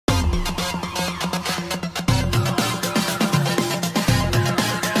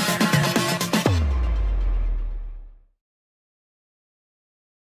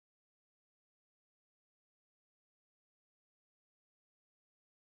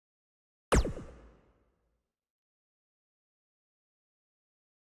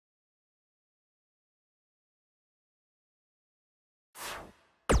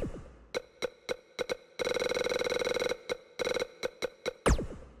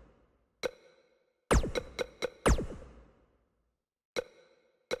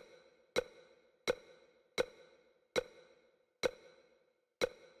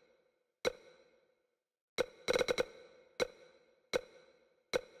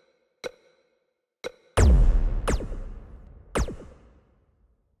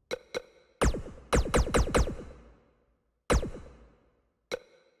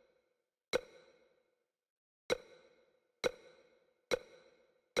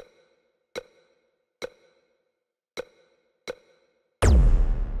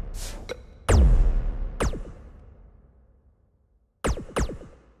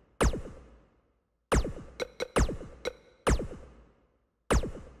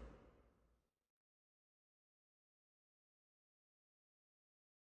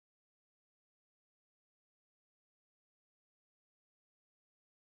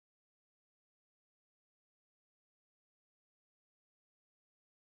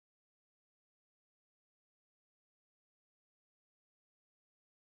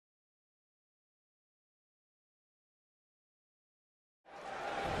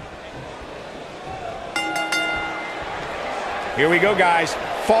Here we go, guys.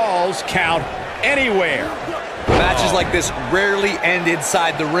 Falls count anywhere. Matches like this rarely end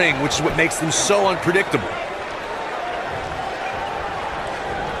inside the ring, which is what makes them so unpredictable.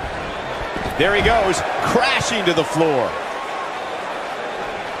 There he goes, crashing to the floor.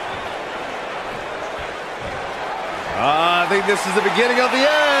 I think this is the beginning of the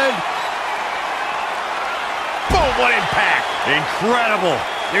end. Boom, what impact. Incredible.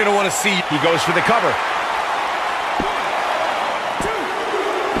 You're going to want to see. He goes for the cover.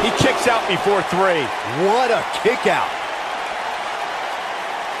 He kicks out before 3. What a kick out.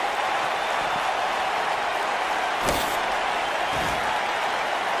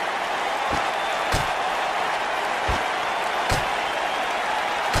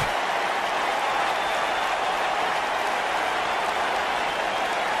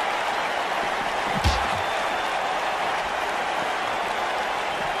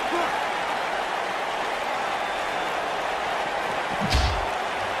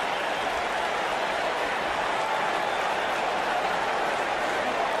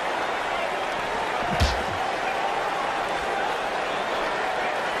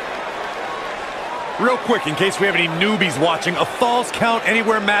 Real quick, in case we have any newbies watching, a Falls Count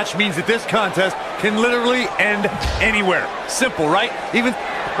Anywhere match means that this contest can literally end anywhere. Simple, right? Even...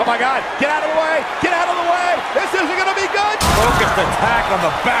 Oh, my God. Get out of the way. Get out of the way. This isn't going to be good. Focused attack on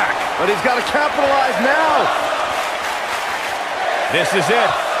the back. But he's got to capitalize now. This is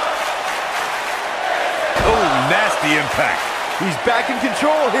it. Oh, nasty impact. He's back in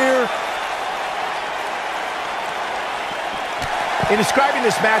control here. In describing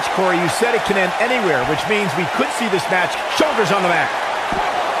this match, Corey, you said it can end anywhere, which means we could see this match shoulders on the mat.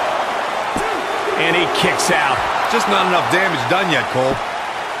 And he kicks out. Just not enough damage done yet, Cole.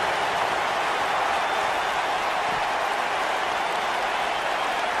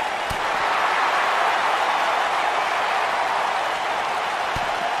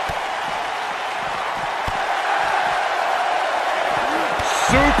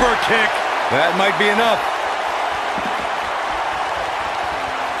 Super kick. That might be enough.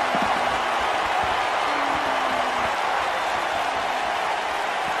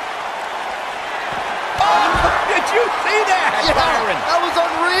 Did you see that, Byron? That was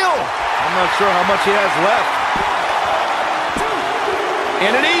unreal. I'm not sure how much he has left.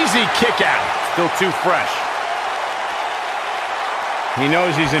 And an easy kick out. Still too fresh. He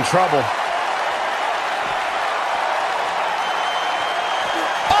knows he's in trouble.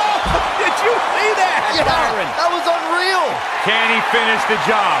 Oh, did you see that, Byron? That was unreal. Can he finish the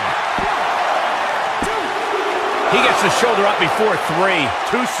job? He gets the shoulder up before 3.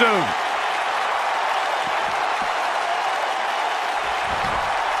 Too soon.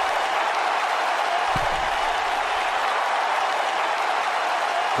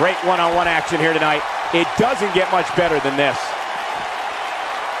 Great one-on-one action here tonight. It doesn't get much better than this.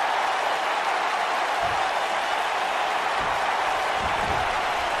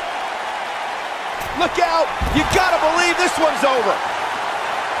 Look out! You gotta believe this one's over.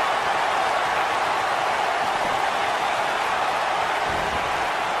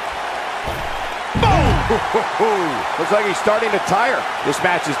 Boom! Looks like he's starting to tire. This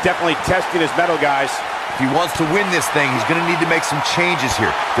match is definitely testing his mettle, guys. If he wants to win this thing, he's going to need to make some changes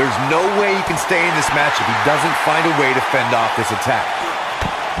here. There's no way he can stay in this match if he doesn't find a way to fend off this attack.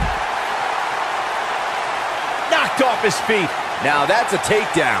 Knocked off his feet. Now that's a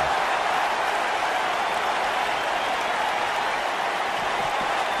takedown.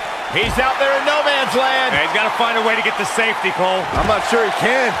 He's out there in no man's land. He's got to find a way to get to safety, Cole. I'm not sure he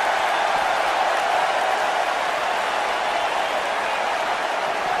can.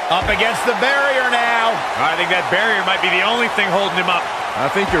 Up against the barrier now. I think that barrier might be the only thing holding him up. I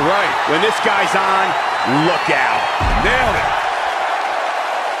think you're right. When this guy's on, look out. Nailed it.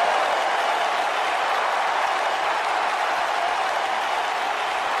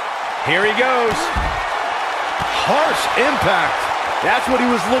 Here he goes. Harsh impact. That's what he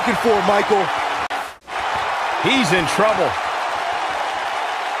was looking for, Michael. He's in trouble.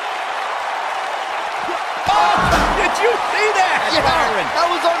 Oh, did you see that, Byron? That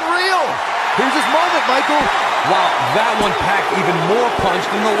was unreal. Here's his moment, Michael. Wow, that one packed even more punch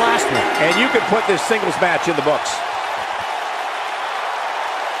than the last one. And you could put this singles match in the books.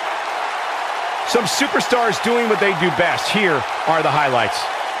 Some superstars doing what they do best. Here are the highlights.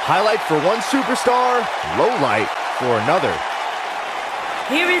 Highlight for one superstar, low light for another.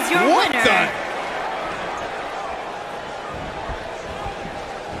 Here is your winner.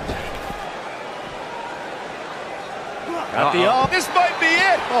 This might be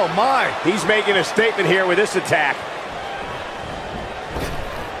it. Oh, my. He's making a statement here with this attack.